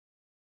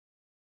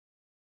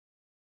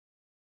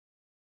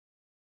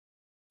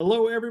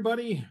Hello,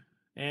 everybody,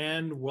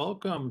 and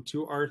welcome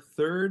to our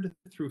 3rd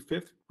through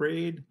 5th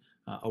grade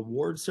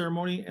award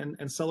ceremony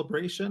and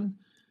celebration.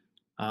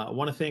 I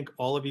want to thank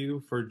all of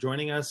you for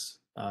joining us,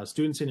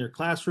 students in your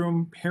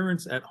classroom,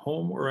 parents at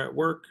home or at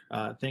work.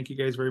 Thank you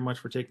guys very much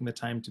for taking the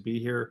time to be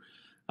here.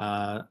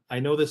 I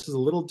know this is a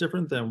little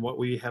different than what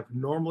we have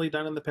normally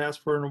done in the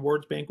past for an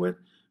awards banquet,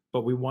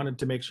 but we wanted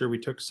to make sure we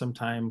took some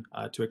time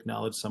to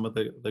acknowledge some of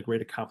the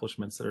great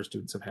accomplishments that our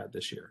students have had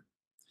this year.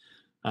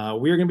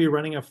 We are going to be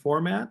running a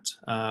format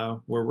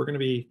where we're going to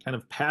be kind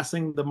of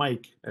passing the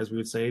mic, as we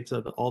would say, to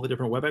all the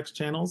different WebEx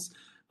channels.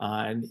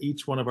 And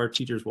each one of our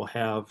teachers will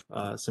have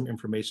some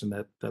information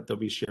that they'll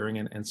be sharing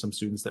and some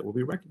students that we'll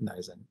be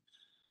recognizing.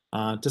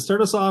 To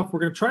start us off, we're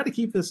going to try to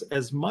keep this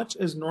as much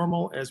as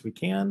normal as we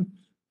can.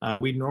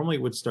 We normally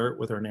would start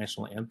with our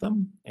national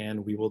anthem,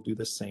 and we will do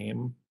the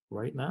same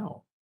right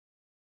now.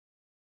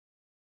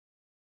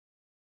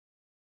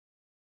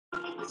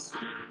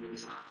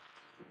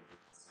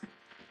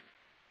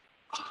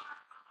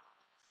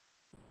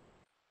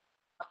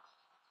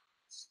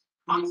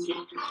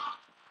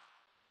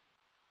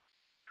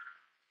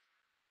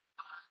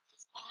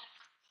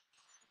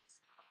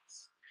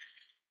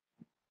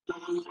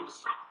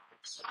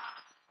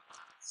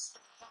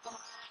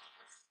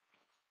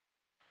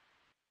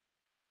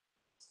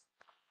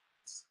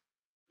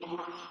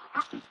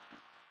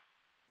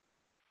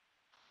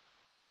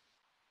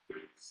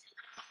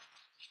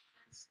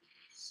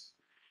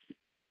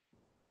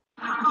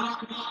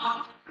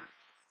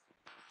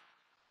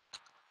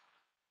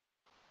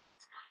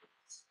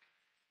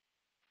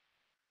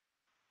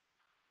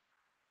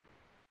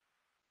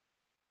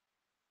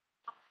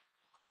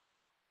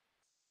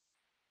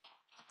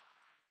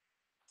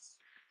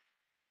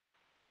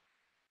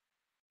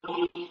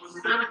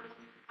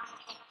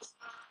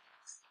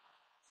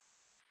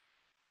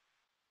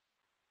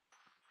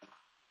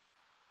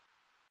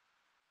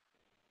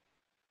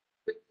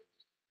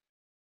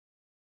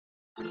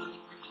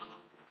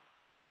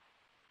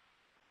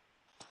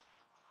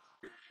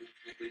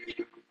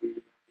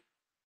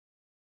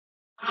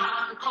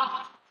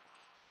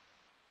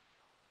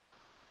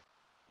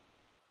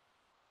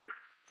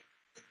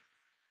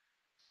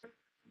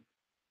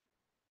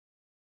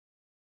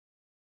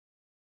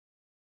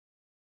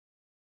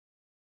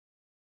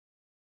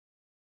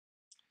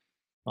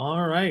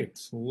 All right,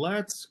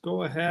 let's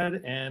go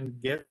ahead and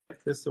get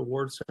this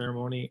award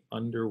ceremony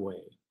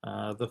underway.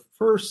 The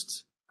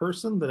first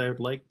person that I would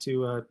like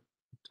to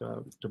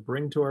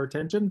bring to our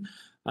attention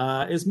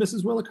is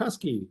Mrs.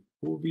 Willikuski,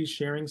 who will be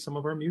sharing some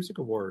of our music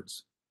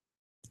awards.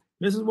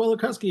 Mrs.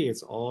 Willikuski,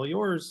 it's all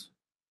yours.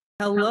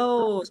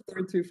 Hello,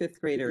 3rd through 5th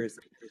graders.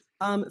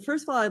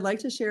 First of all, I'd like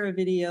to share a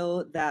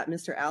video that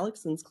Mr.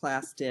 Alexson's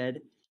class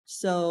did.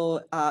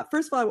 So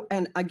first of all,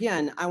 and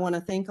again, I want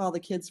to thank all the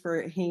kids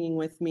for hanging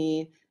with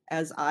me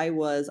as I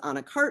was on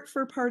a cart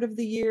for part of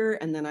the year,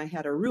 and then I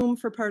had a room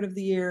for part of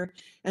the year.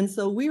 And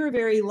so we were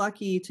very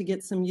lucky to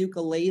get some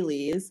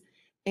ukuleles.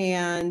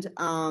 And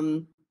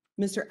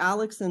Mr.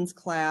 Alexson's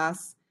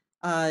class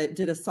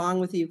did a song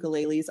with the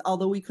ukuleles,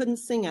 although we couldn't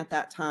sing at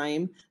that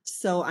time.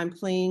 So I'm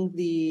playing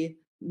the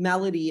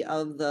melody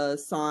of the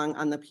song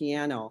on the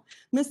piano.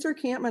 Mr.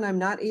 Campman, I'm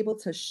not able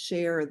to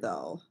share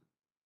though.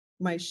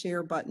 My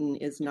share button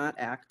is not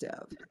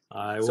active.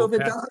 So if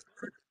it doesn't,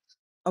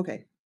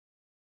 okay.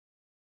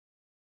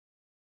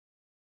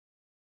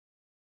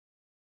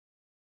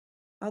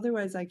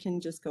 Otherwise, I can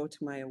just go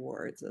to my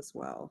awards as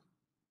well.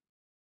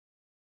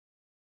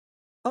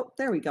 Oh,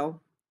 there we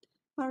go.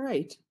 All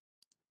right.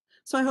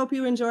 So I hope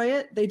you enjoy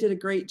it. They did a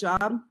great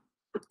job.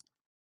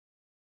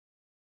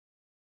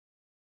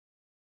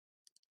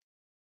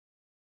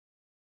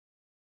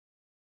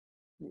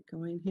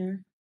 Going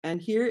here. And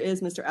here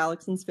is Mr.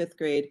 Alexson's 5th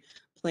grade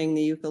playing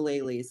the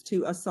ukuleles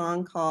to a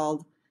song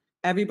called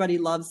Everybody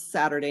Loves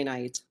Saturday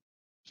Night.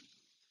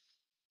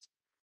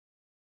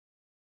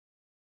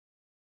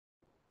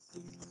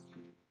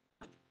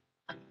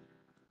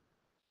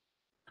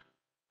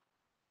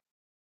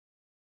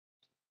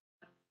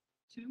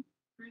 Two,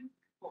 three,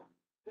 four.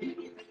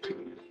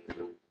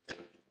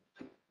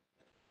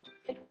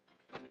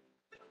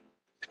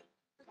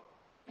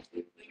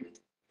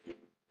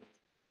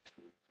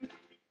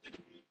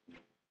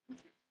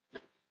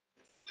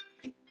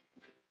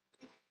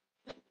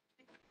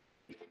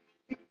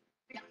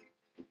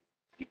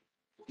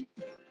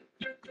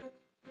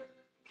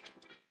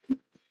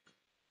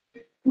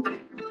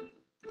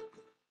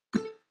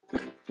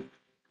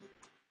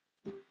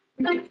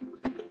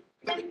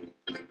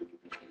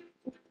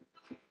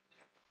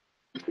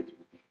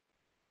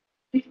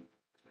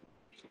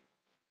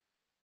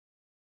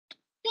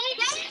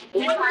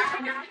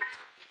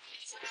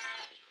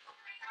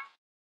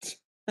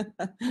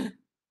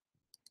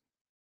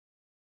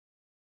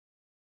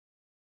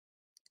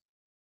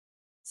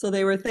 So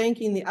they were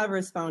thanking the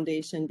Everest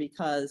Foundation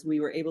because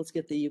we were able to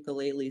get the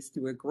ukuleles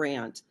through a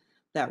grant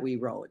that we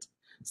wrote.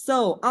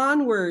 So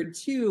onward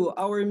to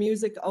our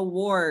music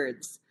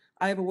awards.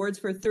 I have awards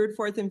for 3rd,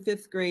 4th, and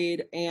 5th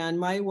grade, and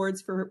my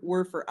awards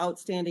were for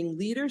outstanding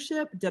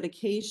leadership,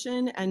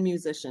 dedication, and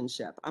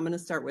musicianship. I'm going to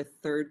start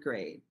with 3rd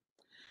grade.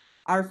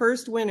 Our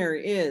first winner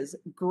is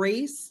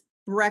Grace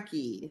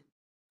Brecky.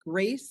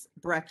 Grace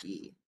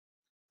Brecky.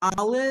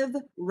 Olive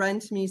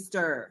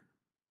Rentmeester.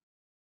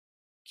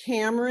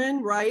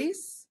 Cameron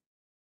Rice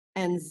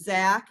and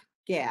Zach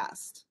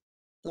Gast.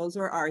 Those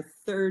are our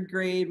 3rd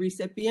grade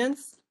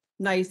recipients.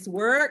 Nice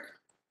work.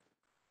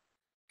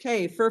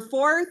 Okay, for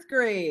 4th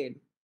grade,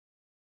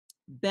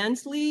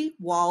 Bentley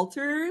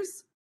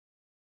Walters,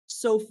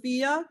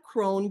 Sophia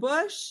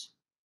Kronbush,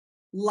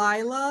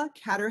 Lila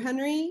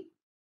Catterhenry,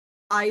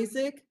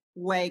 Isaac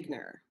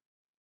Wagner.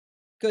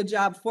 Good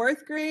job,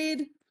 4th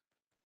grade.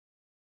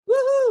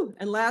 Woohoo!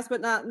 And last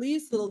but not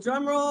least, little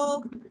drum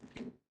roll.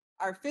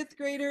 Our 5th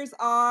graders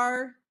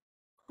are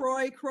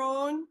Croy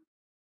Crone,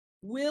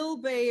 Will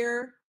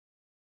Bayer,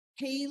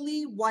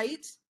 Haley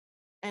White,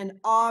 and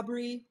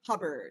Aubrey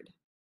Hubbard.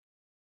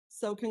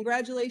 So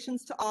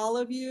congratulations to all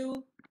of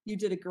you. You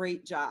did a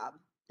great job.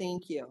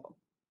 Thank you.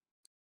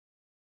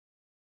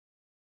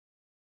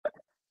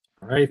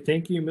 All right,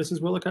 thank you, Mrs.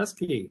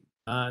 Willikowski.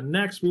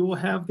 Next, we will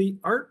have the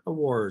Art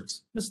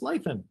Awards. Ms.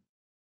 Lythen.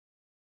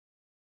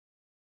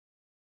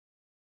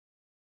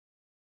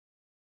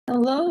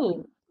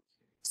 Hello.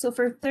 So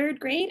for 3rd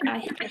grade, I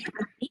have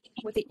Andy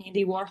with the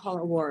Andy Warhol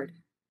Award,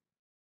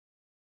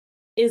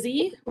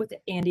 Izzy with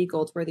the Andy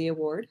Goldsworthy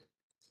Award,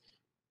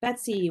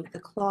 Betsy with the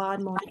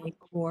Claude Monet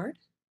Award,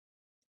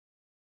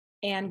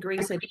 and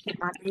Grace with the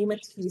Audrey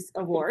Matisse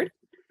Award.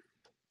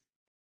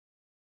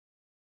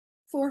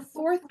 For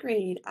 4th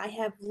grade, I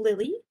have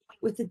Lily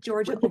with the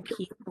Georgia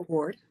O'Keeffe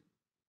Award,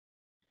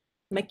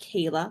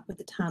 Michaela with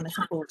the Thomas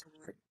Ford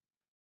Award,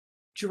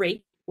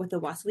 Drake with the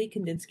Wassily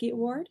Kandinsky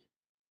Award,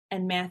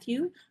 and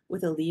Matthew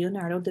with the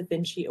Leonardo da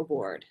Vinci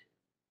Award.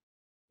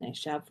 Nice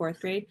job,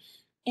 4th grade.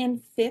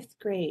 And 5th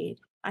grade,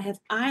 I have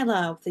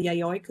Isla with the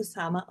Yayoi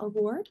Kusama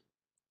Award,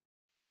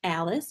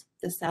 Alice,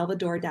 the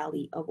Salvador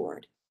Dali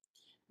Award,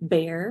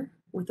 Bear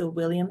with the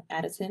William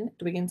Addison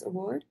Dwiggins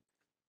Award,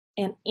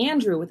 and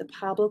Andrew with the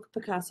Pablo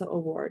Picasso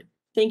Award.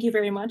 Thank you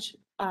very much,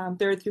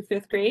 3rd through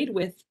 5th grade,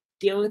 with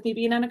dealing with me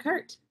being on a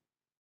cart.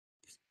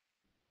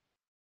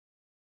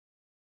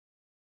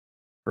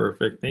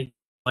 Perfect, thank you,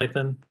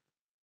 Lythen.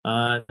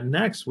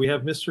 Next, we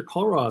have Mr.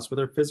 Colross with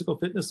our Physical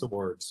Fitness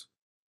Awards.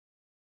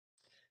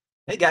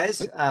 Hey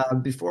guys,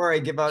 before I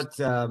give out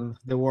the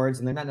awards,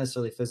 and they're not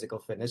necessarily physical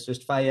fitness,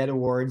 just Phi-Ed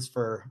awards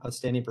for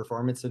outstanding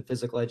performance in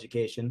physical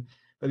education.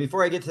 But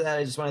before I get to that,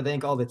 I just want to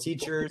thank all the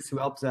teachers who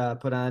helped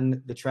put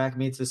on the track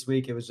meets this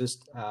week. It was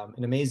just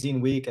an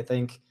amazing week. I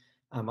think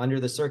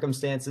under the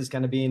circumstances,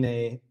 kind of being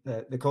the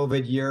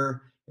COVID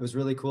year, it was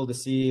really cool to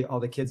see all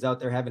the kids out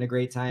there having a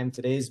great time.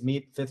 Today's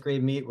meet, 5th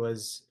grade meet,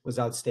 was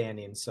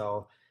outstanding.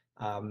 So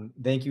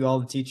thank you all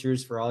the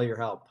teachers for all your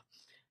help.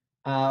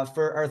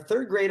 For our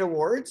 3rd grade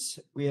awards,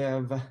 we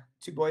have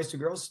 2 boys, 2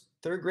 girls.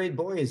 3rd grade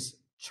boys,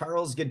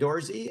 Charles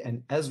Gadorzi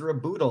and Ezra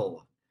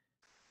Boodle.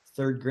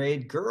 3rd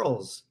grade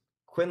girls,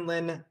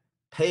 Quinlan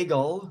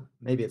Pagel,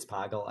 maybe it's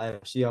Pagel.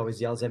 She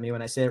always yells at me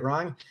when I say it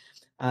wrong.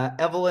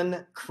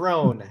 Evelyn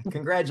Crone,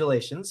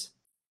 congratulations.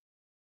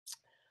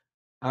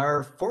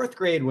 Our 4th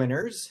grade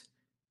winners,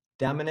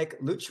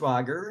 Dominic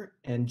Luchwager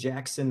and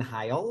Jackson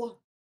Heil.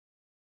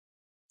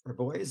 For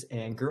boys,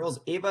 and girls,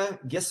 Ava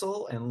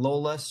Gissel and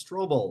Lola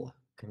Strobel.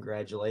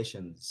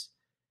 Congratulations.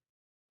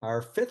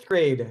 Our 5th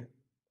grade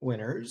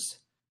winners,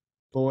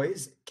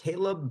 boys,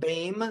 Caleb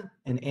Bame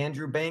and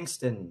Andrew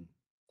Bankston.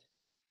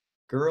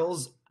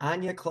 Girls,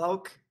 Anya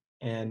Klauk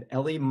and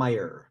Ellie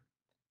Meyer.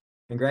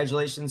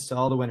 Congratulations to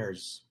all the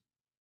winners.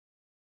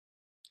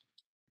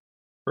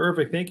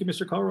 Perfect, thank you,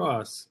 Mr.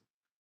 Colross.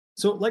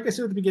 So like I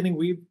said at the beginning,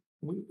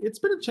 it's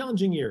been a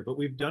challenging year, but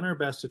we've done our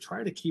best to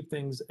try to keep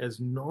things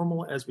as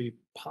normal as we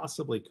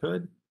possibly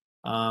could.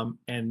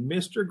 And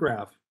Mr.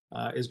 Graff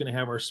is going to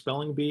have our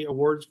Spelling Bee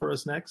Awards for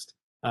us next.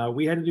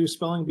 We had to do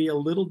Spelling Bee a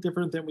little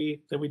different than we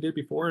did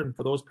before. And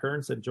for those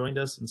parents that joined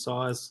us and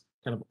saw us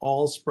kind of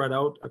all spread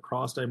out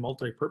across a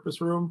multi-purpose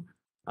room,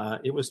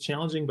 it was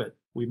challenging, but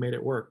we made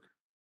it work.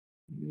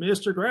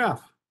 Mr.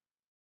 Graff.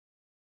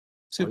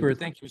 Super.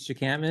 Thank you, Mr.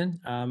 Cameron.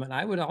 And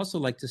I would also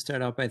like to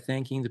start out by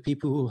thanking the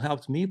people who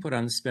helped me put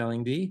on the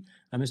spelling bee.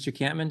 Mr.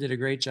 Cameron did a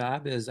great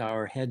job as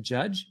our head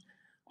judge.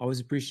 Always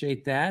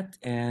appreciate that.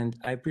 And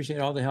I appreciate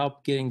all the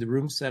help getting the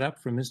room set up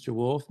from Mr.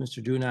 Wolf,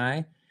 Mr.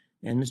 Dunai,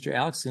 and Mr.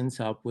 Alexson's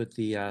help with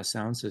the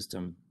sound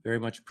system. Very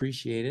much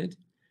appreciated.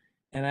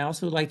 And I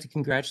also would like to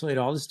congratulate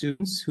all the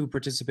students who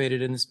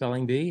participated in the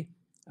spelling bee.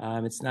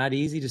 It's not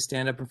easy to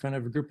stand up in front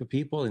of a group of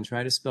people and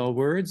try to spell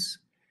words.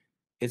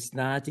 It's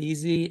not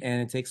easy,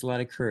 and it takes a lot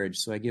of courage.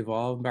 So I give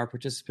all of our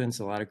participants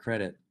a lot of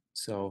credit.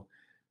 So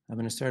I'm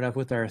going to start off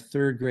with our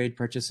 3rd grade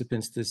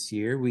participants this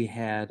year. We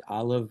had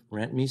Olive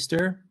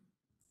Rentmeester,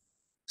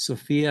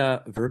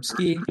 Sophia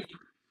Verbsky,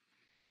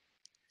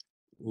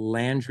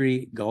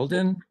 Landry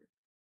Golden,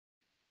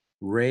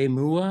 Ray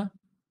Mua,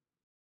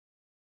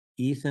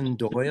 Ethan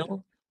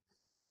Doyle,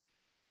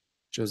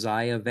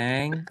 Josiah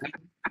Vang,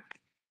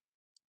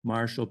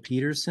 Marshall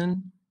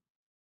Peterson.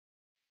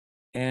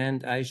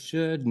 And I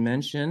should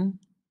mention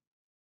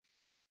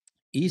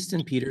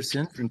Easton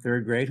Peterson from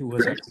 3rd grade, who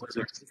was our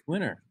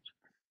winner.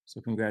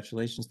 So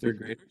congratulations, 3rd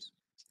graders.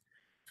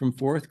 From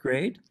 4th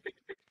grade,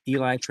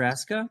 Eli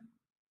Traska,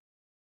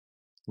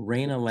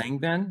 Raina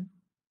Langben,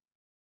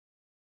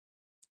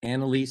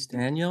 Annalise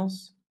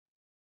Daniels,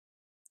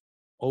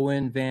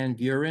 Owen Van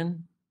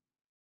Buren,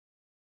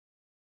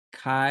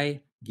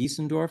 Kai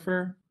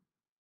Giesendorfer,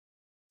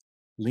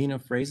 Lena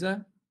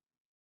Fraser,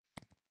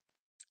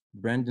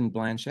 Brendan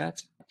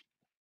Blanchett,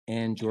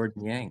 and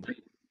Jordan Yang.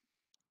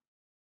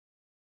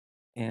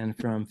 And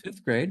from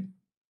 5th grade,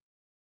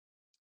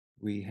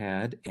 we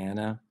had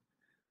Anna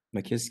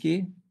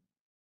McKiskey,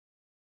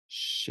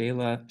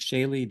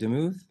 Shaylee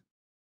DeMuth,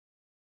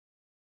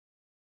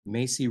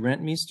 Macy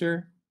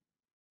Rentmeester,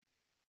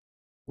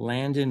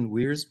 Landon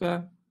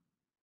Wiersba,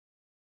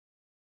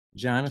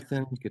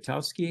 Jonathan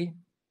Gutowski,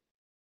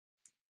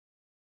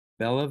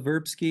 Bella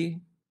Verbsky,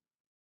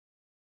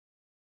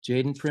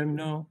 Jaden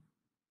Primno,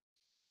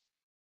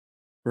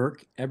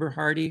 Burke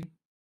Eberhardy,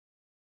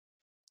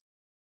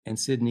 and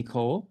Sydney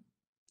Cole.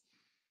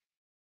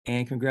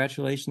 And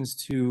congratulations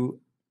to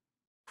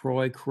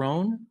Croy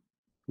Crone,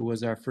 who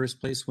was our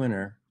first place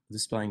winner of the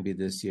spelling bee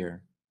this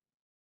year.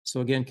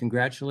 So again,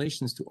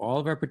 congratulations to all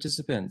of our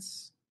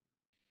participants.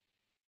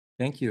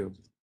 Thank you.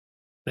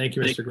 Thank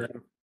you, Mr.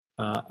 Graham.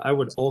 I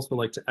would also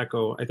like to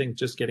echo, I think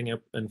just getting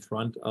up in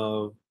front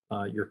of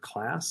your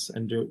class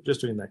and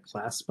just doing that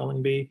class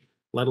spelling bee,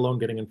 let alone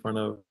getting in front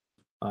of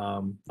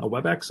a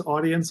WebEx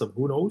audience of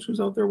who knows who's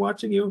out there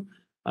watching you.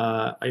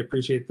 I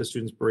appreciate the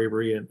students'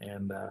 bravery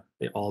and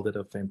they all did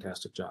a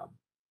fantastic job.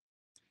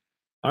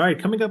 All right,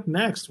 coming up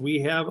next, we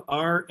have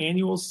our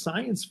annual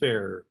science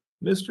fair.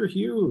 Mr.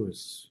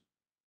 Hughes.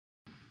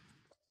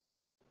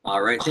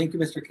 All right, thank you,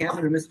 Mr. Campbell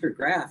and Mr.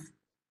 Graff.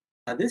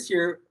 This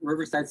year,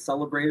 Riverside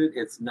celebrated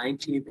its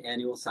 19th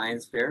annual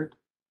science fair.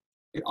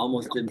 It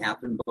almost didn't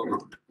happen, but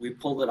we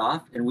pulled it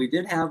off, and we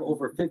did have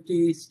over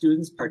 50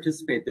 students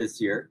participate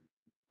this year.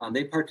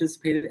 They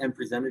participated and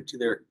presented to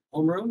their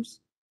homerooms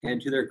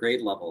and to their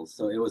grade levels,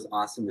 so it was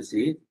awesome to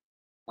see.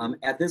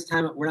 At this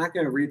time, we're not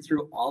going to read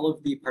through all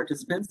of the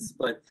participants,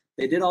 but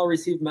they did all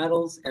receive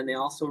medals, and they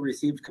also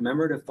received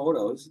commemorative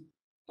photos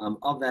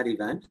of that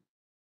event.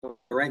 So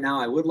right now,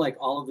 I would like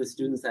all of the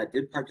students that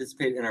did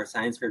participate in our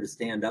science fair to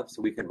stand up so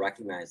we can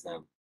recognize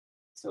them.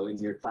 So in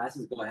your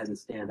classes, go ahead and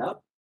stand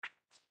up.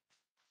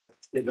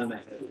 Give them a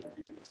hand.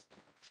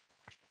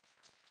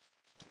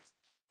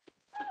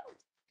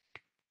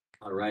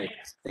 All right,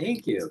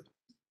 thank you.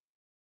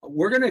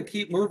 We're going to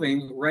keep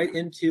moving right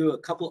into a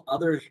couple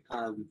other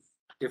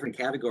different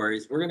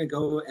categories. We're going to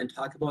go and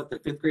talk about the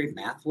 5th grade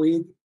math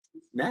league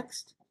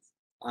next.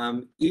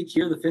 Each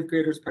year, the 5th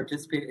graders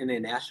participate in a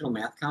national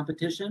math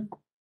competition.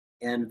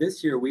 And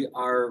this year, we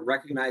are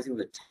recognizing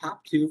the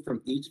top 2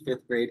 from each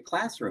 5th grade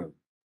classroom.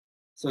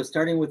 So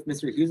starting with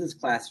Mr. Hughes's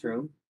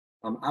classroom,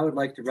 I would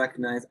like to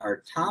recognize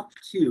our top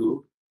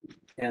 2,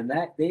 and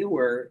that they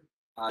were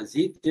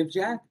Zeke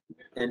Divjak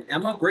and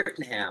Emma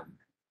Brittenham.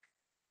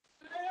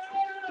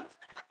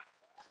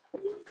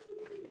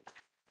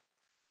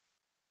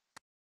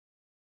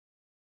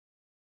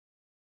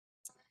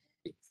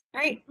 All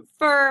right,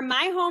 for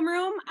my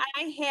homeroom,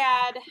 I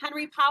had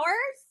Henry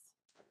Powers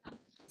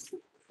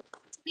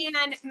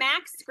and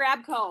Max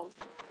Grabco.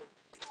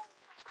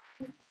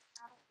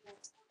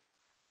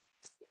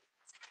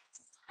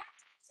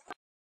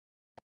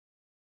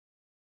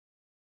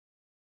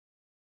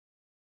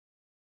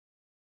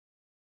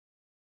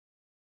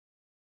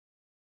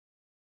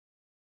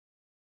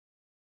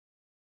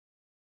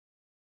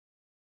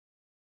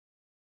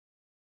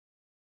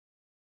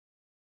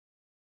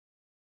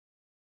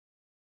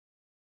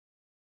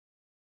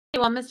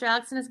 While Mr.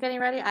 Alexson is getting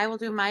ready, I will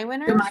do my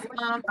winners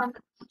from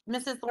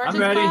Mrs. Lorch's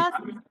class.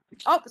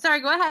 Oh,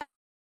 sorry, go ahead.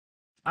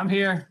 I'm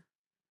here.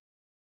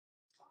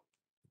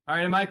 All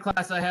right, in my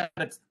class, I had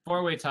a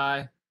 4-way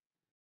tie.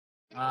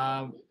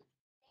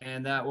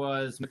 And that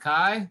was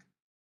Mackay,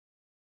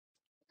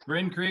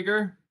 Bryn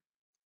Krieger,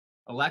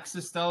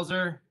 Alexis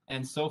Stelzer,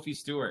 and Sophie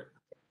Stewart.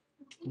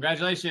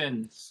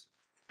 Congratulations.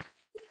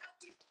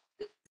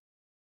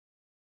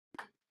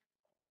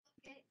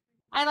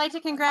 I'd like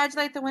to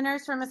congratulate the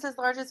winners from Mrs.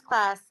 Lorch's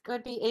class. It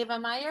would be Ava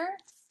Meyer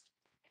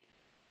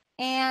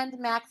and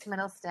Max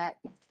Middlestead.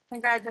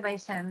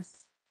 Congratulations.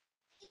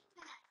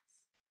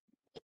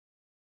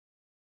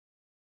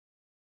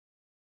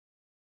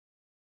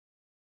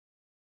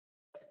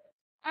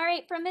 All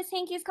right, from Miss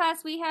Hankey's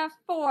class, we have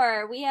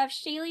 4. We have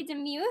Shaylee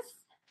DeMuth,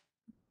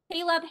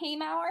 Caleb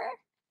Haymauer,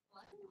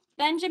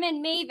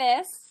 Benjamin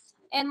Mavis,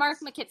 and Mark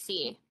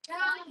McKitsy.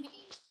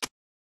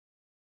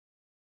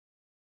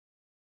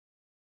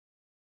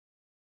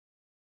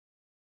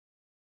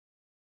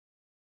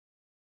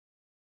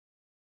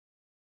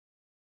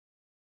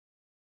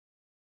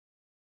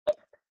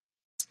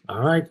 All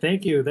right,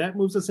 thank you. That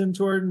moves us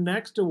into our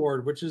next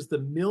award, which is the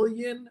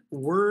Million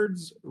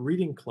Words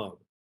Reading Club.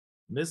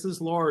 Mrs.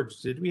 Lorge,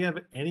 did we have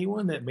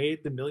anyone that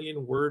made the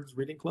Million Words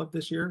Reading Club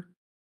this year?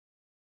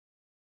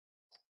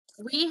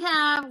 We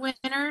have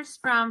winners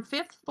from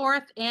 5th,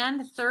 4th,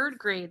 and 3rd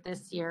grade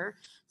this year.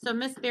 So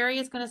Miss Berry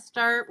is going to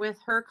start with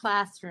her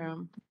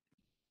classroom.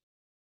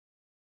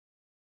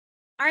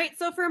 All right,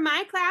 so for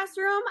my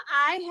classroom,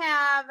 I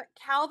have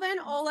Calvin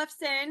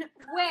Olafson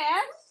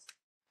with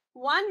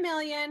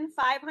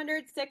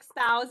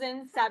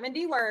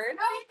 1,506,070 words.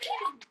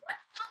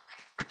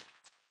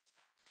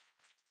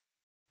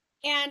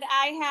 And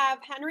I have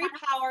Henry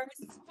Powers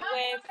with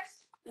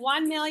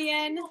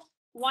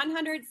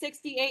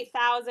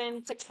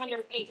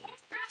 1,168,608.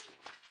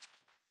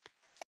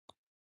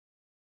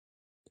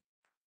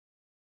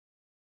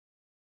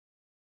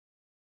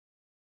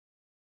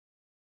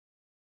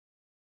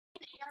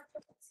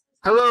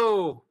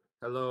 Hello.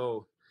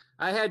 Hello.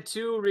 I had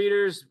 2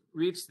 readers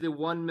reach the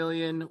 1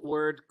 million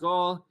word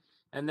goal,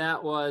 and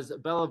that was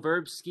Bella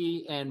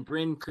Verbsky and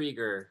Bryn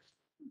Krieger.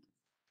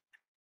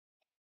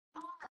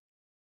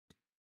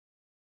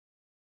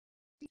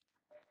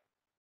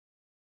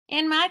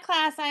 In my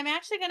class, I'm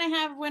actually going to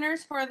have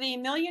winners for the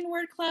Million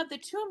Word Club, the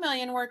 2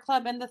 Million Word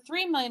Club, and the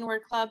 3 Million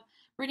Word Club,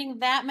 reading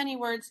that many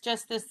words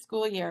just this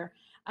school year.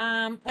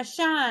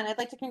 Ashan, I'd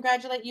like to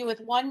congratulate you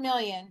with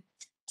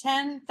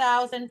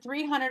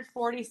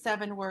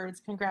 1,010,347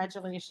 words.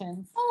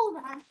 Congratulations.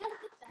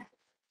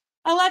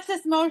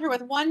 Alexis Mosier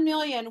with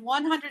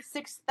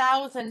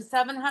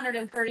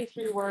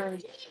 1,106,733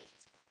 words.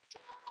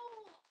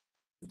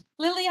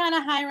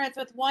 Liliana Heinritz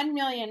with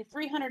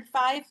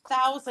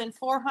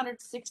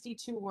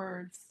 1,305,462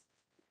 words.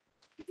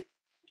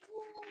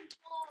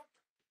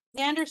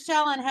 Xander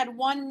Shellen had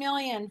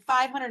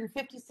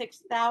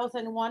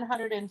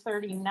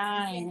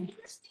 1,556,139.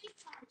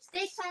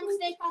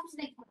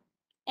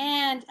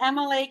 And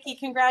Emma Lakey,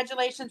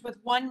 congratulations with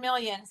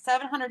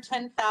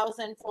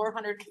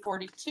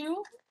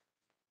 1,710,442.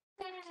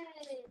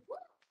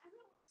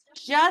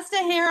 Just a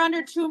hair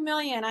under 2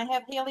 million. I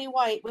have Haley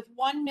White with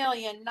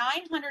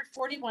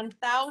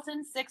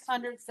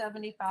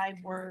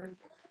 1,941,675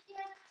 words.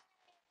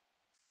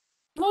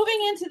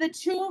 Moving into the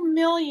 2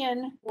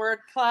 million word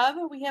club,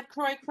 we have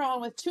Croy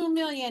Crone with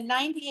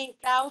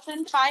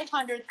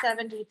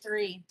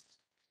 2,098,573.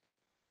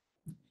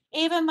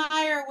 Ava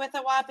Meyer with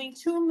a whopping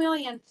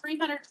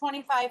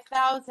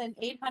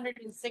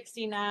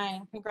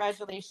 2,325,869.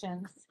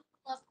 Congratulations.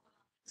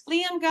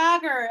 Liam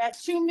Gogger at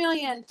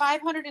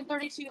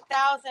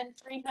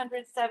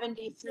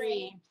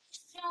 2,532,373.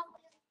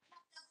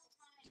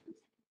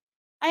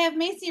 I have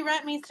Macy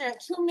Rentmeester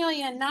at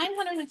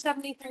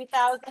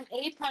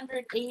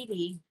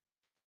 2,973,880.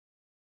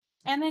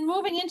 And then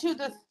moving into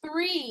the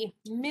 3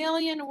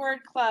 million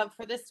word club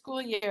for this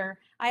school year,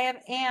 I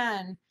have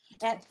Anne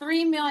at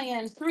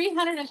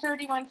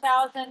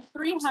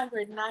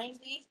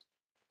 3,331,390.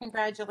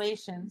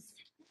 Congratulations.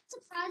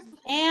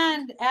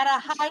 And at a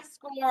high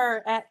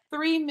score at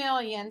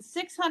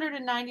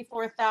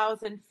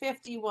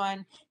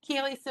 3,694,051.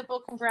 Kaylee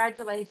Sipple,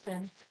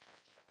 congratulations.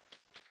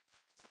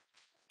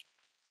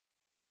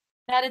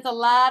 That is a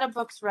lot of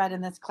books read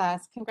in this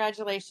class.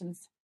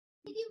 Congratulations.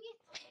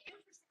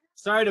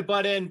 Sorry to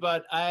butt in,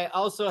 but I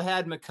also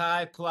had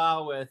Mackay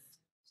Plow with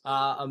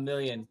 1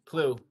 million.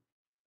 Clue.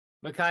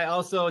 Mackay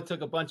also took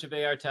a bunch of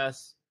AR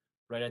tests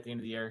right at the end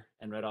of the year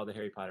and read all the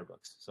Harry Potter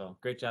books. So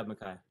great job,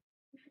 Mackay.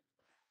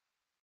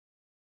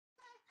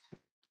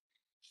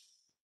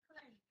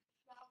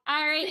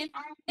 All right, in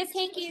Miss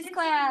Hankey's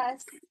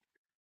class,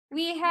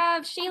 we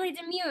have Shaylee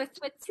Demuth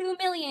with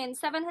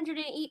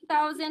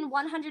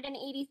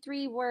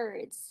 2,708,183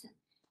 words.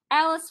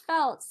 Alice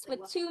Feltz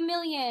with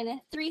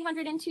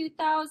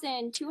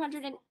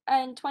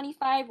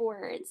 2,302,225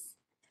 words.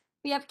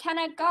 We have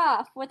Kenneth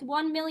Goff with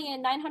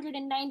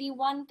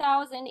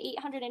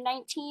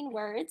 1,991,819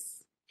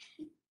 words.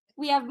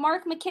 We have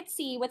Mark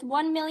McKitsy with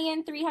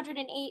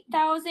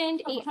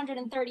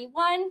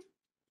 1,308,831.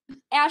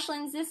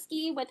 Ashlyn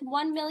Ziski with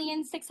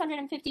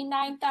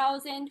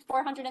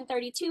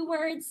 1,659,432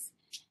 words.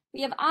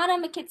 We have Anna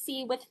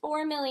McKitsy with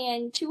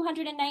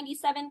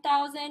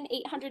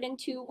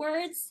 4,297,802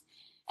 words.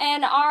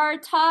 And our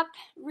top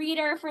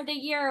reader for the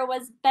year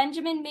was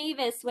Benjamin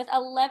Mavis with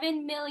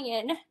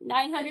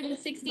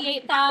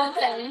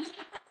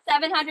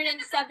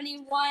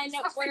 11,968,771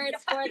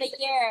 words for the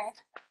year.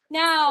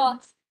 Now,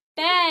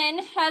 Ben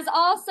has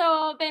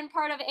also been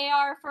part of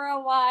AR for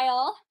a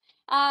while.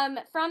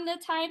 From the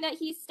time that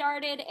he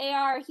started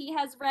AR, he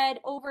has read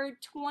over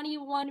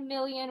 21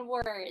 million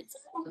words.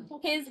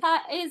 His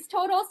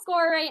total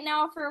score right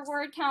now for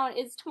word count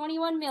is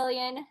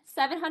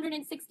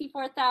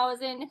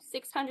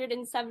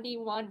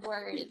 21,764,671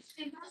 words.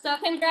 So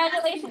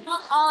congratulations to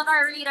all of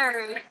our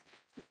readers.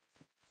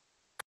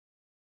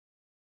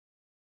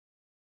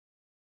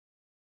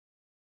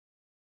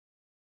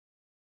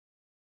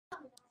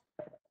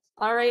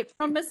 All right,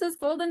 from Mrs.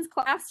 Golden's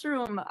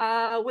classroom,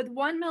 with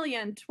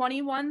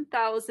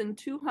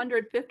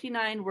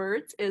 1,021,259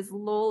 words is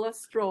Lola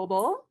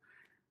Strobel.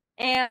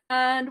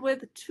 And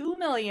with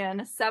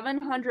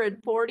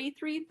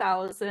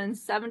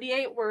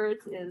 2,743,078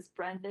 words is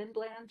Brendan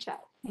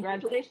Blanchett.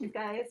 Congratulations,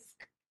 guys.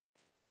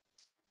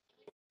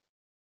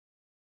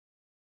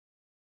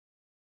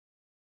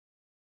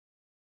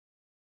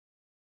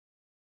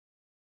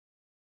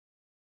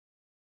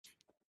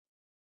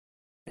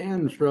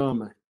 And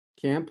from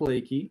Camp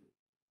Lakey,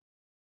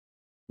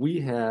 we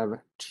have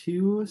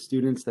 2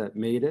 students that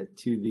made it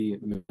to the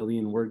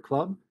Million Word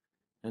Club,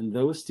 and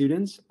those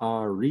students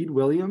are Reed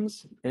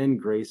Williams and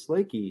Grace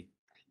Lakey.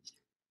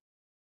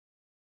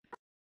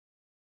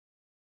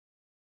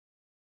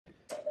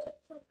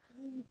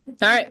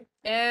 All right,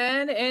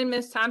 and in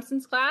Miss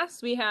Thompson's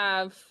class, we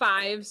have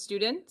 5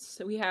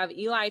 students. We have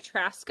Eli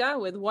Traska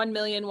with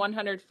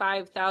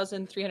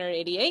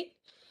 1,105,388.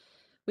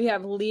 We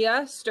have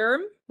Leah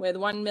Sturm with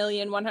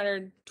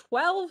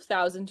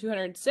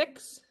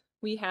 1,112,206.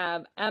 We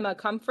have Emma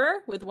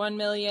Comfer with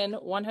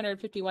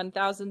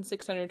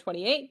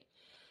 1,151,628.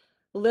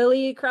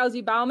 Lily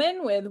Krause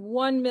Bauman with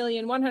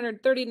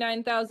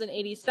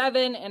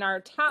 1,139,087, and our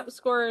top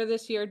scorer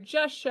this year,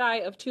 just shy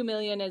of 2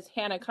 million, is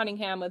Hannah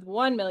Cunningham with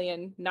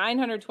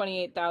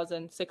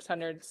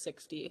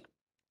 1,928,660.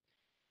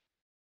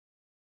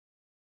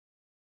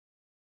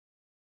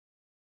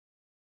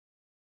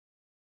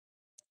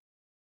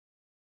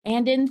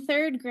 And in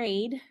 3rd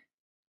grade,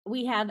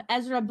 we have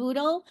Ezra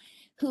Boodle,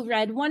 who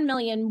read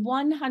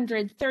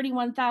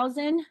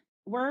 1,131,000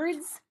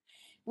 words.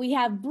 We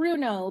have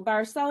Bruno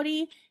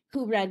Barsotti,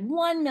 who read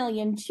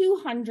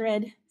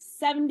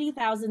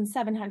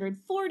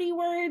 1,270,740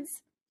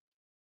 words.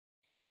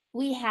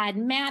 We had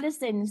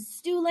Madison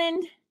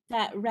Stuland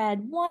that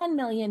read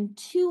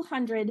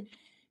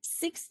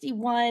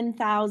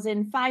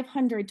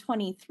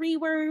 1,261,523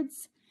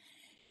 words.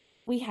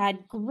 We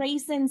had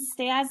Grayson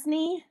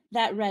Stasny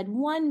that read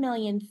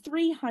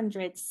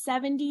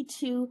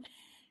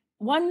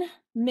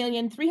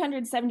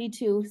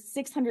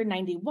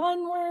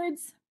 1,372,691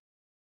 words.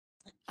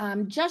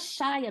 Just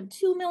shy of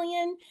 2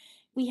 million,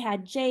 we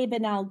had Jay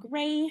Benell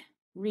Gray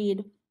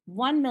read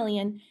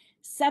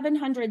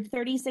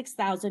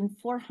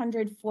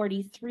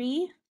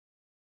 1,736,443.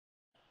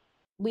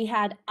 We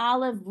had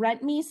Olive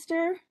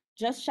Rentmeester,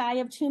 just shy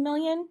of 2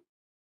 million,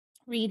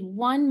 read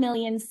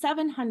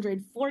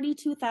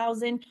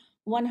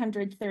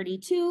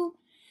 1,742,132.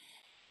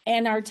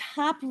 And our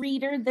top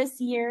reader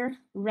this year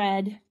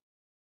read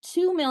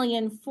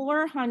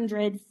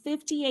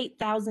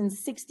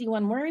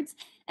 2,458,061 words,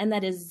 and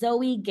that is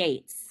Zoe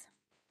Gates.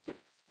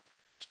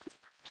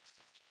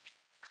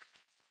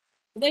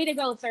 Way to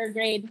go, 3rd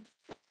grade.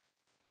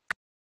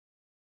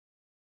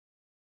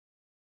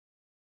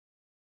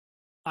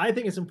 I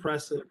think it's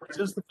impressive,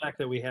 just the fact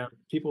that we have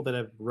people that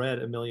have read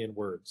 1 million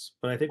words.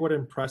 But I think what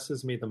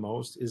impresses me the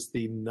most is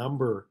the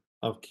number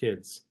of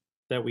kids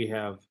that we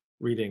have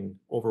reading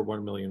over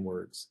 1 million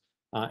words.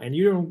 And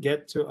you don't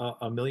get to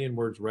 1 million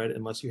words read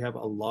unless you have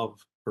a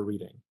love for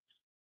reading.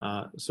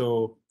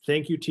 So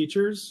thank you,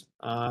 teachers,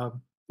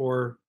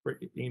 for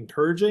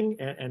encouraging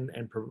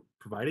and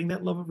providing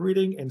that love of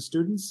reading, and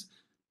students,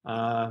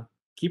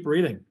 keep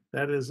reading.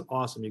 That is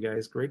awesome, you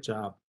guys. Great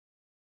job.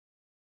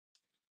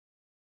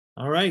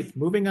 All right,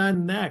 moving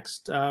on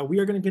next. We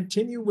are going to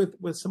continue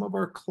with some of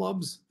our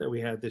clubs that we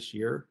had this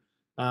year.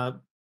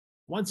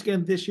 Once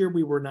again, this year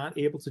we were not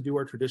able to do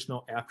our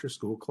traditional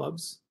after-school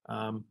clubs,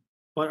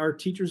 but our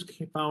teachers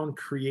found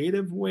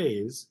creative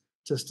ways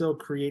to still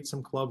create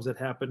some clubs that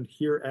happened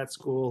here at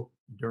school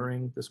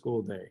during the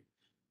school day.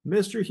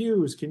 Mr.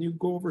 Hughes, can you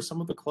go over some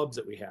of the clubs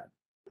that we had?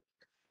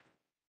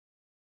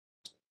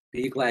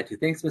 Be glad to.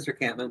 Thanks, Mr.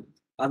 Campman.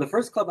 The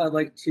first club I'd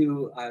like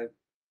to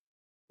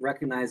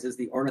recognize is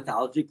the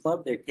Ornithology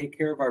Club. They take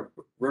care of our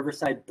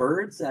Riverside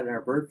birds and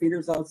our bird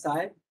feeders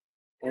outside,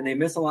 and they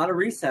miss a lot of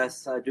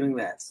recess doing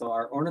that. So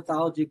our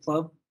Ornithology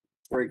Club,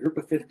 for a group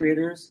of 5th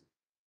graders,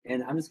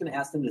 and I'm just going to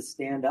ask them to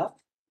stand up.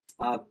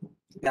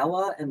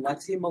 Bella and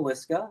Lexi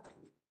Maliska,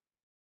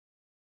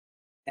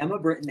 Emma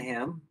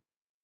Brittenham,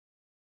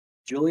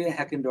 Julia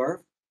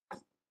Heckendorf,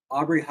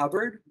 Aubrey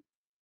Hubbard,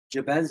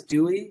 Jabez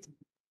Dewey,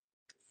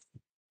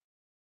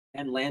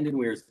 and Landon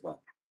Weirslip.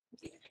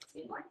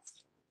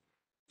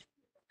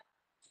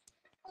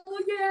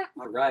 Oh, yeah.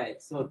 All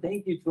right, so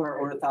thank you to our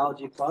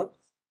Ornithology Club.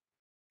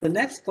 The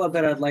next club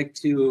that I'd like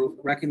to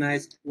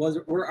recognize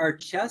were our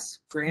Chess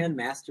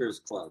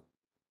Grandmasters Club.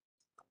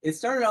 It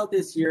started out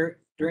this year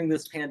during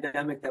this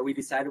pandemic that we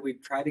decided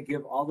we'd try to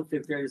give all the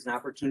 5th graders an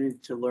opportunity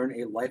to learn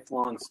a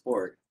lifelong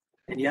sport.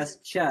 And yes,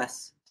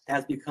 chess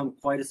has become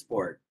quite a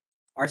sport.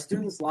 Our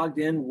students logged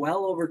in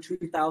well over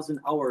 2,000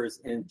 hours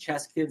in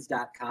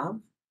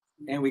chesskids.com,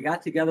 and we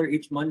got together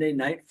each Monday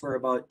night for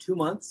about 2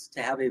 months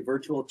to have a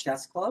virtual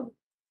chess club.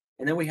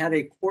 And then we had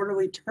a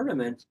quarterly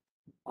tournament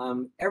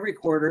every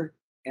quarter,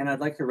 and I'd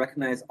like to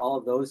recognize all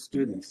of those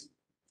students.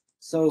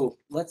 So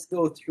let's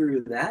go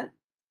through that.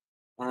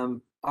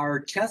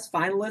 Our chess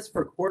finalists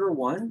for quarter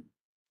 1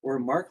 were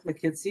Mark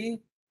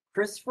McKitsy,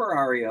 Chris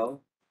Ferrario,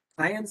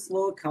 Ryan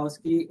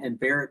Slowakowski, and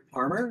Barrett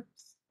Palmer.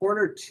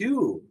 Quarter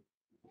 2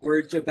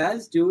 were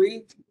Jabez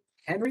Dewey,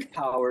 Henry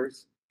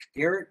Powers,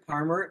 Garrett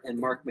Palmer, and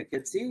Mark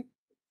McKitsy.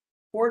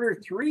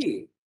 Quarter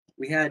 3,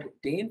 we had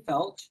Dane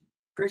Felch,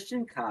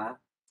 Christian Ka,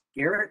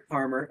 Garrett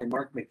Palmer, and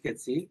Mark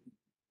McKitsy.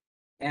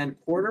 And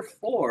quarter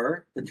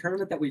 4, the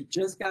tournament that we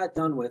just got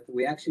done with,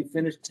 we actually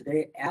finished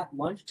today at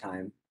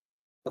lunchtime.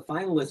 The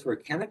finalists were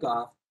Kenna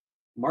Goff,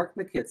 Mark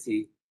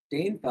McKitsy,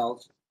 Dane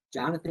Felch,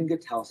 Jonathan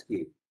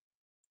Gutowski.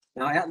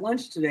 Now at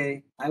lunch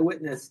today, I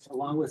witnessed,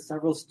 along with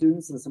several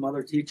students and some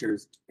other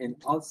teachers, an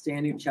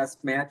outstanding chess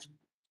match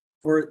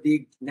for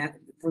the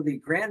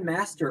Grand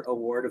Master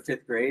Award of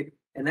 5th grade,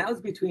 and that was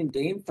between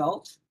Dane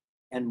Felch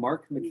and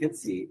Mark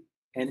McKitsy.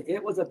 And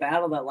it was a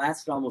battle that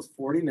lasted almost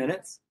 40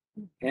 minutes.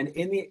 And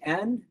in the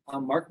end,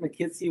 Mark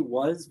McKitsy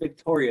was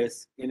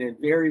victorious in a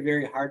very,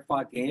 very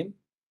hard-fought game.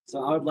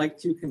 So I would like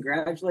to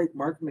congratulate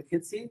Mark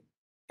McKitsy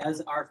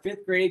as our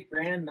 5th grade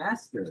Grand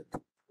Master.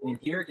 And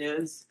here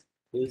is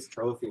his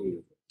trophy.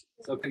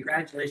 So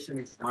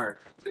congratulations,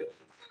 Mark.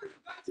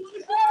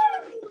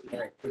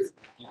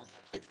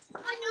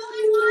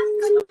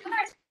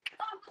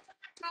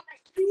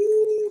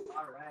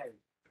 All right.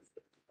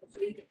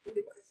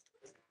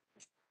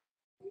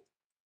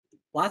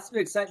 Lots of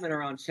excitement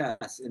around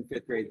chess in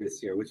 5th grade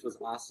this year, which was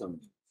awesome.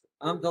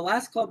 The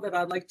last club that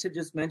I'd like to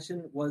just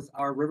mention was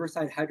our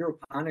Riverside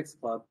Hydroponics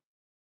Club.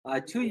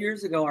 2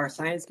 years ago, our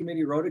science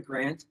committee wrote a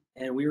grant,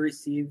 and we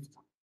received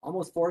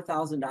almost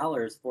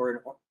 $4,000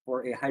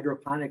 for a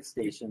hydroponics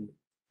station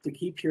to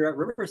keep here at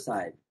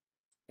Riverside.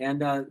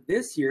 And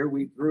this year,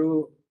 we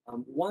grew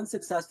one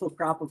successful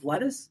crop of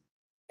lettuce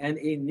and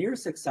a near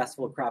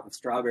successful crop of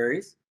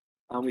strawberries.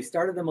 We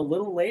started them a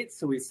little late,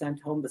 so we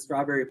sent home the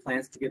strawberry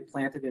plants to get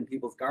planted in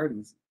people's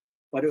gardens.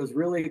 But it was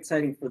really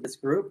exciting for this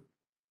group.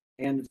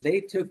 And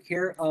they took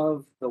care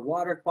of the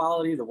water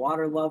quality, the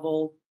water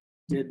level,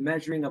 did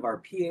measuring of our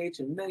pH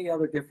and many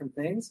other different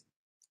things.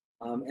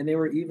 And they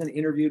were even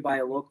interviewed by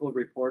a local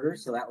reporter,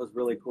 so that was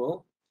really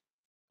cool.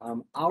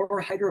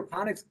 Our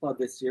hydroponics club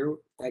this year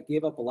that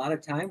gave up a lot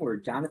of time were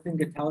Jonathan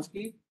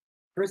Gutowski,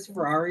 Chris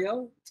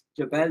Ferrario,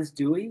 Jabez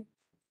Dewey,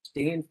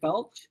 Dane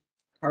Felch,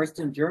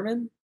 Karsten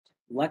German,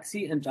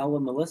 Lexi Angela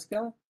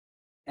Meliska,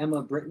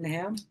 Emma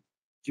Brittenham,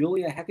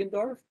 Julia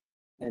Heckendorf,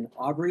 and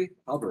Aubrey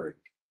Hubbard.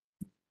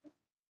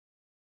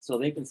 So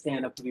they can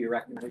stand up to be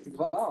recognized as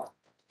well.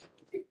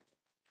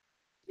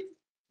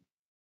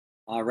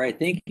 All right,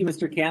 thank you,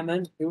 Mr.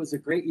 Catman. It was a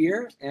great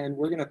year, and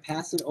we're going to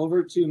pass it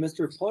over to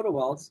Mr.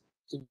 Podewelz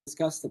to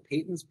discuss the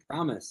Peyton's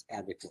Promise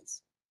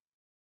advocates.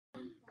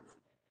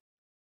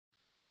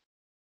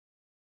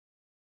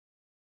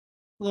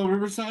 Hello,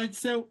 Riverside.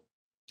 So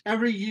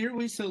every year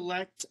we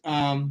select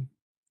a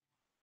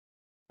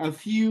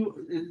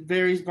few, it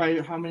varies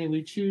by how many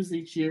we choose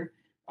each year,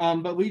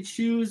 but we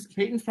choose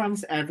Peyton's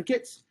Promise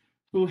advocates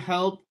who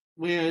help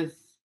with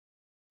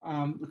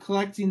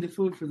collecting the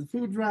food for the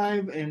food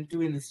drive and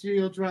doing the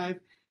cereal drive,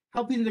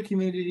 helping the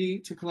community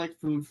to collect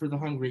food for the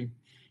hungry.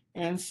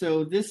 And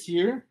so this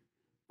year,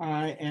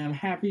 I am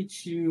happy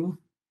to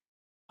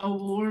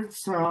award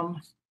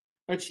some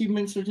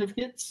achievement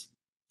certificates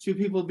to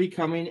people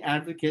becoming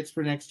advocates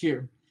for next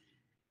year.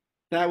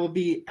 That will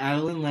be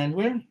Adeline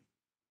Landwehr,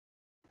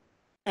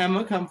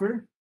 Emma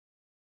Comfort,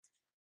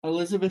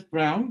 Elizabeth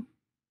Brown,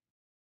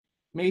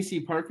 Macy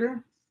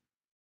Parker,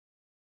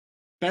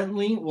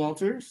 Bentley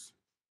Walters,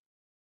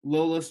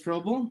 Lola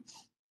Strobel,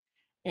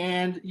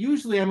 and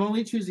usually I'm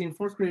only choosing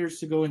 4th graders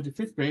to go into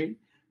 5th grade,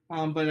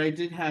 but I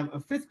did have a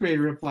 5th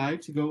grader apply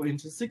to go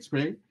into 6th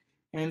grade.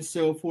 And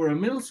so for a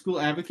middle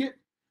school advocate,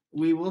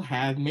 we will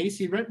have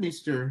Macy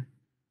Retmeister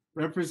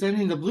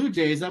representing the Blue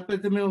Jays up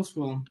at the middle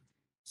school.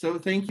 So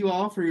thank you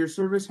all for your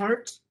service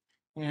heart,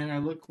 and I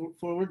look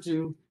forward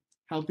to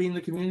helping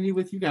the community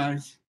with you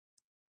guys.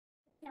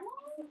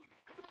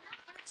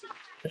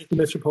 Thank you,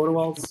 Mr.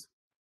 Podewelz.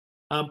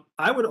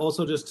 I would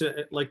also just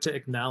like to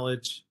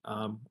acknowledge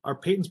our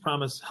Peyton's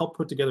Promise helped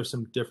put together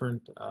some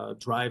different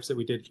drives that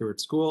we did here at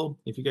school.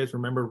 If you guys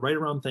remember, right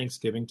around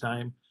Thanksgiving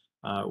time,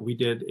 we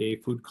did a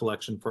food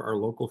collection for our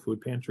local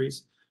food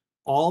pantries.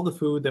 All the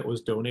food that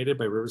was donated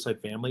by Riverside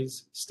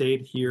families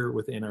stayed here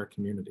within our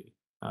community,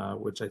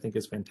 which I think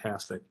is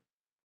fantastic.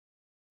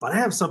 But I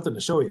have something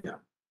to show you.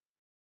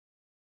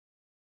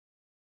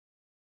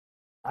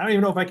 I don't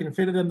even know if I can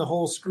fit it in the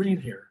whole screen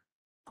here.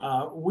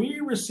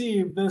 We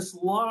received this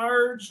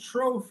large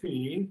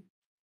trophy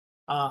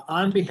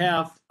on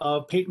behalf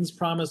of Peyton's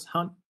Promise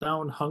Hunt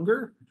Down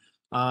Hunger.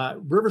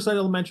 Riverside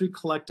Elementary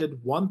collected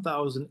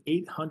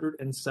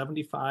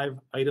 1,875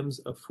 items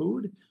of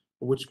food,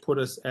 which put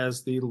us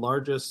as the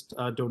largest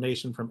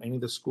donation from any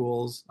of the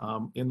schools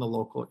in the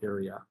local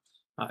area.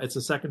 It's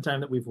the second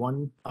time that we've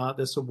won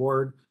this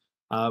award.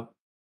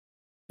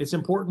 It's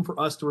important for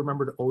us to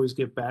remember to always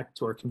give back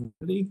to our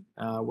community.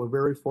 We're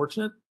very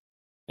fortunate.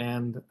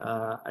 And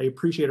I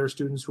appreciate our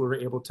students who are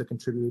able to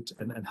contribute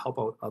and help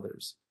out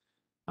others.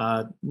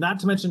 Not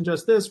to mention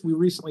just this, we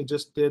recently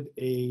just did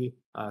a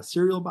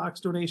cereal box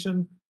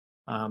donation.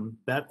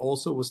 That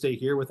also will stay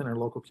here within our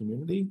local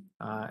community.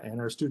 And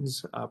our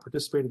students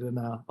participated in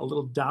a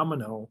little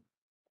domino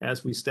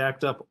as we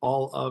stacked up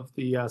all of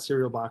the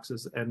cereal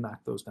boxes and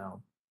knocked those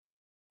down.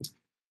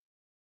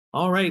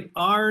 All right,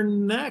 our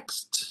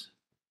next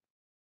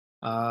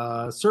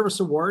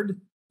service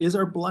award is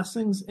our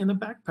Blessings in a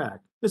Backpack.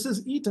 This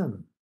is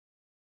Eaton.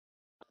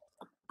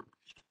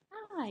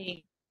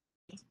 Hi.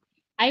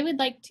 I would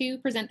like to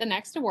present the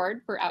next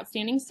award for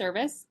outstanding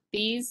service.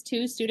 These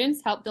two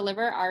students help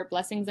deliver our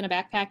Blessings in a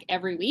Backpack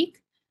every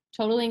week,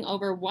 totaling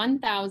over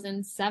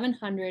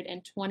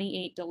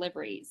 1,728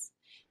 deliveries.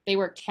 They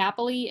worked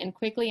happily and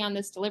quickly on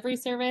this delivery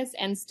service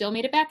and still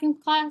made it back in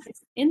class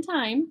in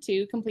time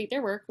to complete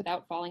their work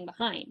without falling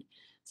behind.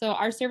 So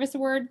our service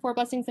award for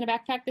Blessings in a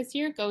Backpack this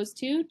year goes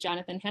to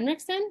Jonathan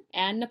Henriksen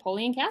and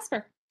Napoleon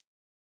Casper.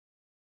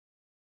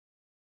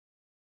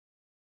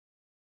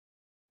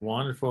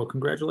 Wonderful.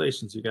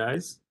 Congratulations, you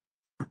guys.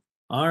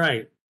 All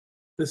right.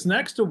 This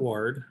next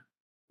award,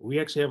 we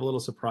actually have a little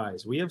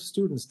surprise. We have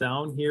students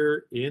down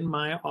here in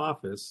my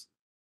office,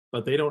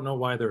 but they don't know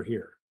why they're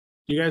here.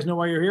 Do you guys know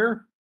why you're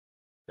here?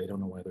 They don't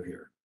know why they're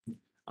here.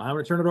 I'm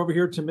going to turn it over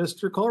here to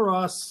Mr.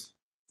 Colross.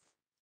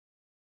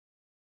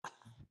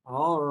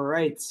 All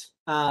right.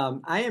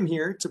 I am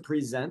here to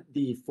present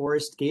the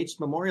Forrest Gage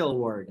Memorial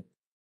Award.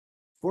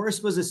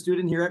 Forrest was a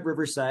student here at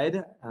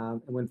Riverside,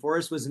 and when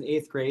Forrest was in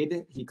 8th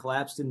grade, he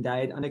collapsed and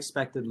died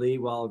unexpectedly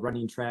while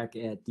running track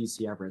at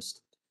DC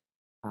Everest.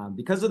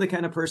 Because of the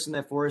kind of person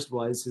that Forrest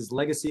was, his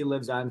legacy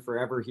lives on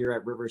forever here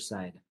at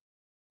Riverside.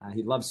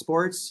 He loved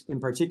sports. In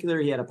particular,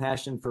 he had a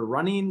passion for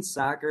running,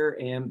 soccer,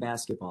 and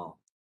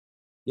basketball.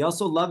 He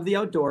also loved the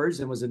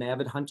outdoors and was an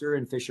avid hunter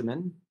and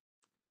fisherman.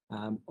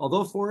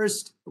 Although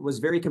Forrest was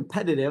very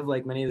competitive,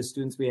 like many of the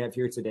students we have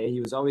here today,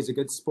 he was always a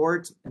good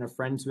sport and a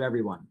friend to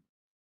everyone.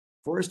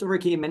 Forrest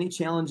overcame many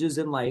challenges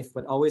in life,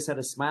 but always had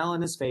a smile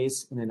on his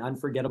face and an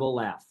unforgettable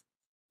laugh.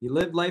 He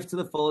lived life to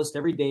the fullest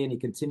every day, and he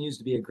continues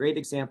to be a great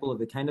example of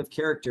the kind of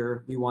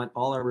character we want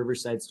all our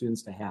Riverside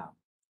students to have.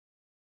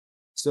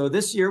 So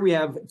this year we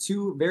have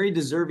two very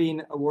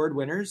deserving award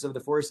winners of the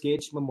Forrest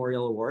Gage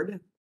Memorial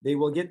Award. They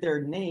will get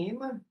their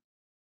name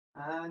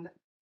on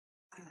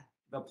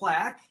the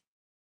plaque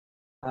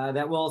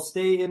that will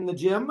stay in the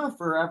gym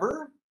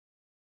forever.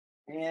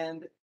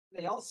 And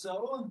they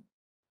also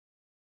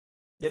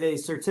get a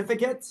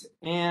certificate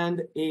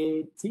and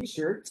a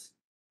t-shirt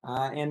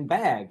and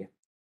bag.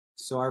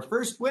 So our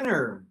first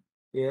winner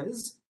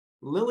is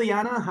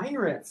Liliana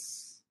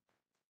Heinrichs.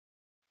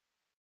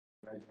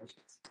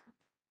 Congratulations.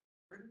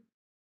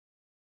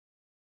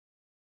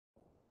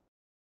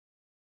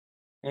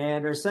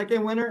 And our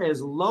second winner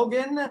is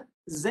Logan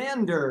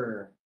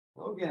Zander.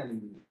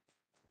 Logan,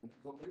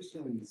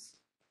 congratulations.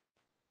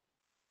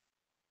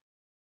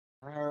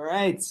 All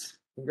right,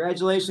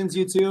 congratulations,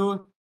 you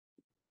two.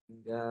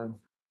 And,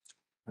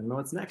 I don't know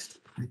what's next.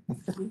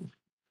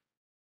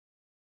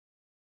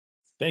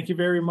 Thank you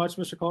very much,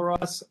 Mr.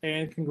 Colross,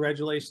 and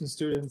congratulations,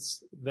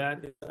 students.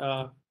 That is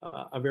a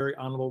very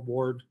honorable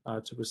award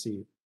to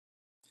receive.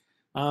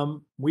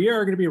 We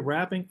are going to be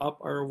wrapping up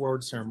our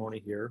award ceremony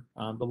here.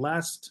 The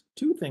last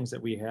two things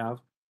that we have,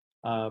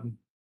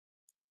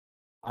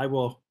 I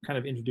will kind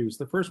of introduce.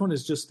 The first one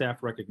is just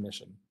staff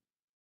recognition.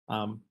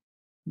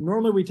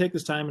 Normally, we take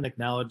this time and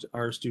acknowledge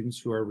our students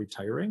who are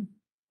retiring,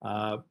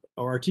 or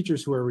our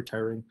teachers who are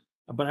retiring.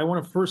 But I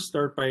want to first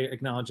start by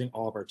acknowledging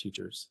all of our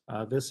teachers.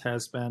 This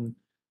has been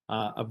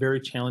a very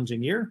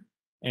challenging year,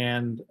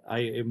 and I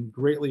am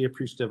greatly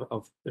appreciative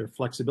of their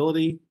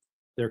flexibility,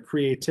 their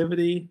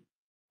creativity,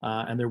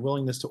 and their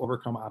willingness to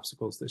overcome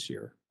obstacles this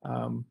year.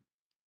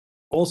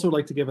 Also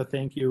like to give a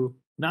thank you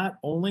not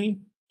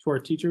only to our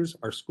teachers,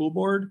 our school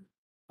board,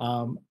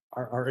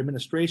 our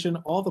administration,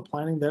 all the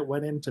planning that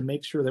went in to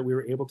make sure that we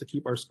were able to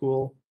keep our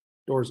school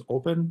doors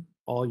open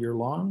all year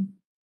long,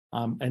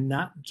 and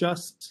not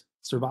just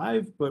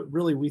survive, but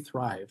really we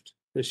thrived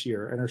this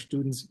year, and our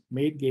students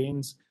made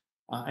gains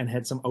and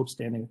had some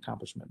outstanding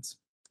accomplishments.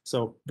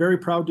 So very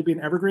proud to be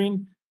an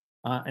Evergreen,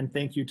 and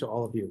thank you to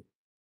all of you.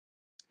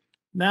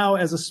 Now,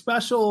 as a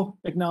special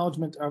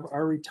acknowledgement of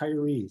our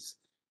retirees,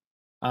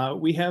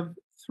 we have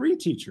three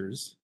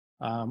teachers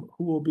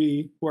who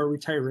are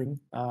retiring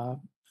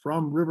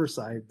from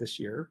Riverside this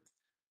year.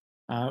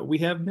 We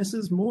have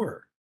Mrs.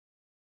 Moore,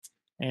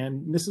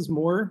 and Mrs.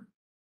 Moore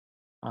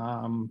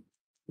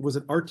was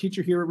an art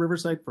teacher here at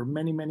Riverside for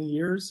many, many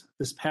years.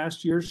 This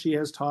past year, she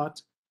has taught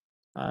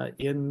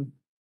in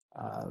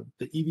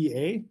the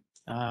EVA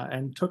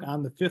and took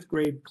on the 5th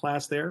grade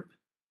class there.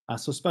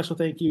 So special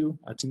thank you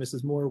to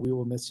Mrs. Moore. We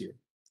will miss you.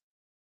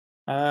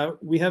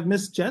 We have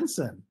Miss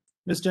Jensen.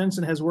 Miss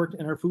Jensen has worked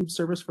in our food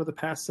service for the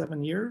past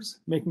 7 years,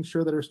 making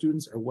sure that our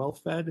students are well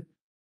fed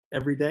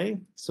every day.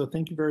 So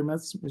thank you very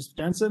much, Ms.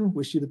 Jensen.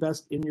 Wish you the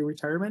best in your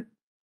retirement.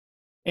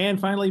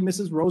 And finally,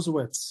 Mrs.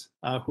 Rosewitz,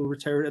 who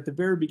retired at the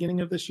very beginning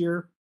of this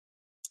year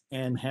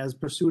and has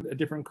pursued a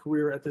different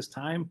career at this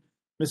time.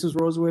 Mrs.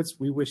 Rosewitz,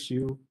 we wish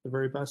you the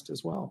very best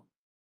as well.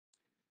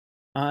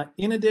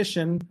 In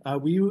addition,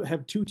 we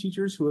have two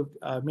teachers who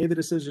have made the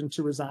decision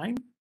to resign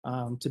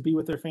to be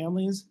with their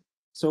families.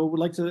 So we'd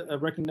like to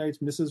recognize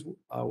Mrs.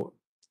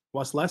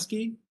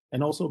 Wasleski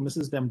and also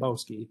Mrs.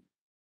 Dembowski.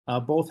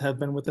 Both have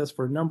been with us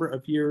for a number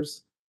of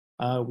years.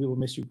 We will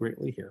miss you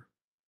greatly here.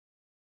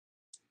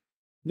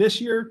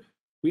 This year,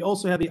 we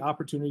also had the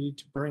opportunity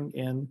to bring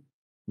in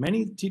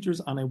many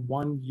teachers on a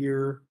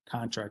 1-year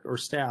contract, or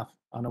staff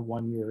on a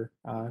 1-year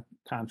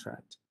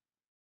contract.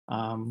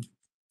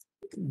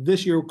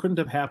 this year couldn't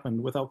have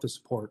happened without the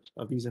support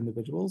of these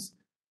individuals.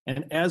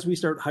 And as we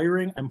start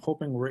hiring, I'm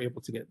hoping we're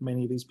able to get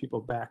many of these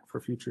people back for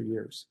future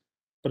years.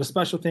 But a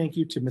special thank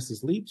you to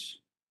Mrs. Leach,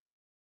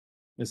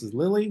 Mrs.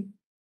 Lilly,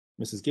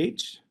 Mrs.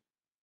 Gates,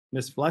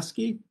 Ms.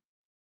 Flesky,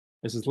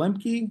 Mrs.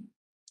 Lemke,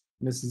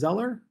 Ms.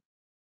 Zeller,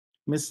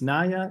 Ms.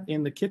 Naya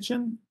in the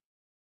kitchen,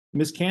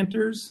 Ms.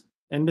 Cantors,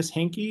 and Ms.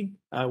 Hankey.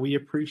 We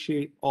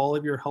appreciate all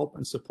of your help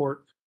and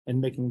support in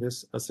making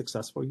this a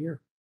successful year.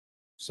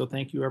 So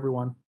thank you,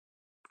 everyone.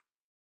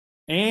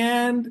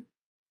 And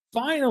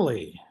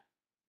finally,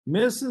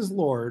 Mrs.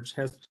 Lorge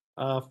has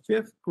a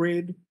 5th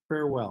grade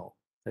farewell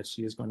that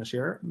she is going to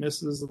share.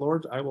 Mrs.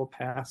 Lorge, I will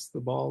pass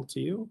the ball to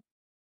you.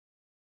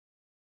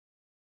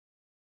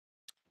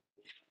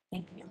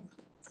 Thank you.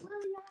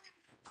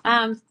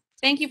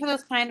 Thank you for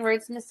those kind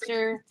words,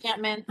 Mr.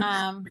 Campman.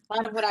 A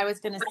lot of what I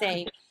was going to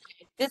say.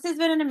 This has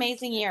been an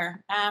amazing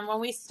year. When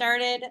we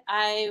started,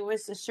 I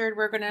was assured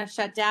we're going to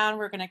shut down,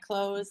 we're going to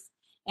close,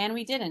 and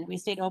we didn't. We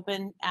stayed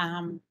open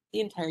the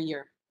entire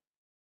year.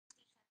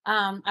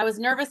 I was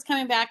nervous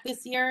coming back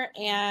this year,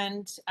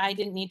 and I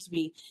didn't need to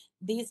be.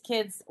 These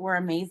kids were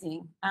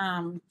amazing.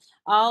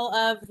 All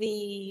of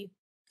the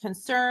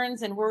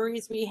concerns and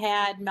worries we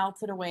had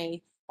melted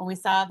away when we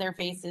saw their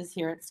faces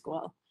here at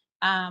school.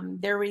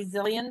 Their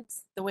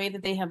resilience, the way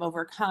that they have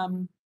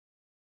overcome,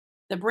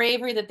 the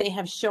bravery that they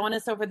have shown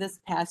us over this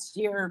past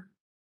year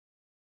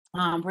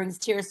brings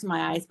tears to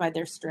my eyes by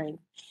their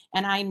strength.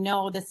 And I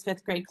know this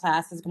 5th grade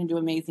class is going to do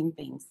amazing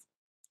things.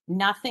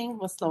 Nothing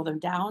will slow them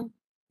down.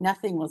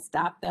 Nothing will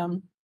stop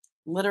them.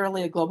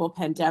 Literally a global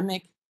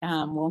pandemic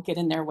won't get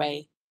in their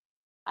way.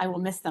 I will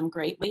miss them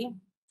greatly.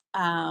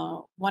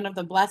 One of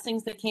the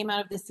blessings that came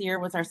out of this year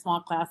was our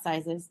small class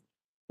sizes.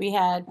 We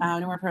had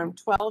anywhere from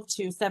 12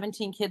 to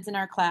 17 kids in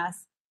our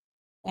class.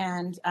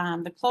 And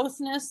the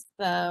closeness,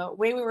 the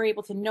way we were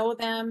able to know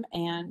them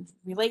and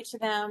relate to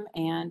them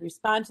and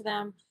respond to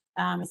them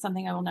is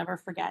something I will never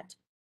forget.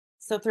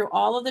 So through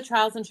all of the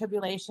trials and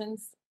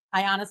tribulations,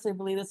 I honestly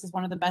believe this is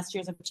one of the best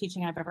years of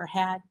teaching I've ever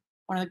had.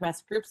 One of the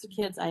best groups of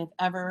kids I have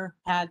ever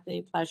had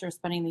the pleasure of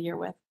spending the year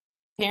with.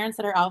 Parents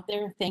that are out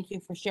there, thank you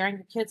for sharing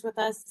your kids with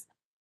us.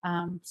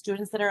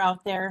 Students that are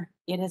out there,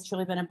 it has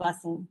truly been a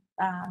blessing.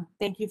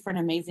 Thank you for an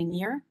amazing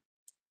year.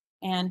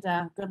 And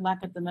good luck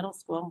at the middle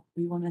school.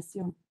 We will miss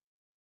you.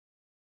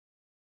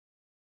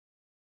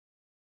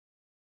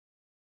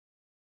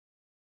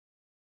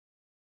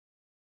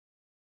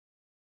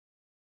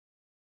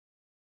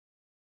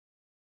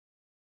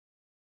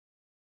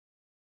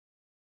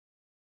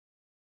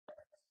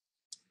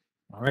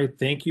 All right,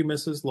 thank you,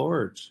 Mrs.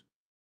 Lorge.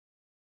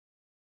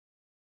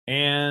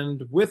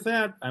 And with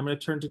that, I'm going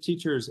to turn to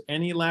teachers.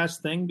 Any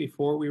last thing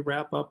before we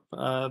wrap up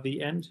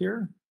the end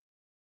here?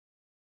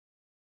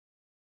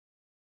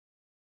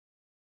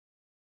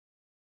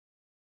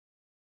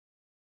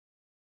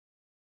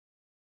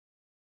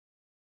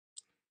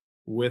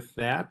 With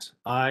that,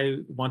 I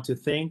want to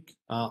thank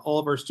all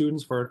of our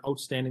students for an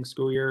outstanding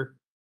school year.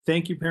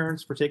 Thank you,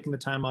 parents, for taking the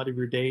time out of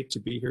your day to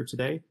be here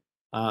today.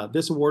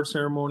 This award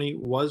ceremony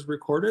was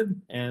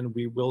recorded, and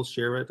we will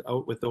share it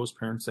out with those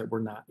parents that were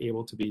not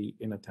able to be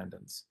in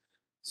attendance.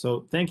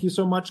 So thank you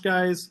so much,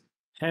 guys.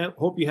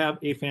 Hope you have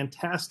a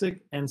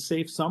fantastic and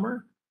safe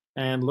summer,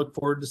 and look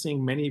forward to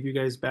seeing many of you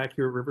guys back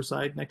here at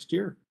Riverside next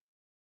year.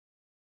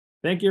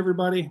 Thank you,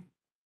 everybody.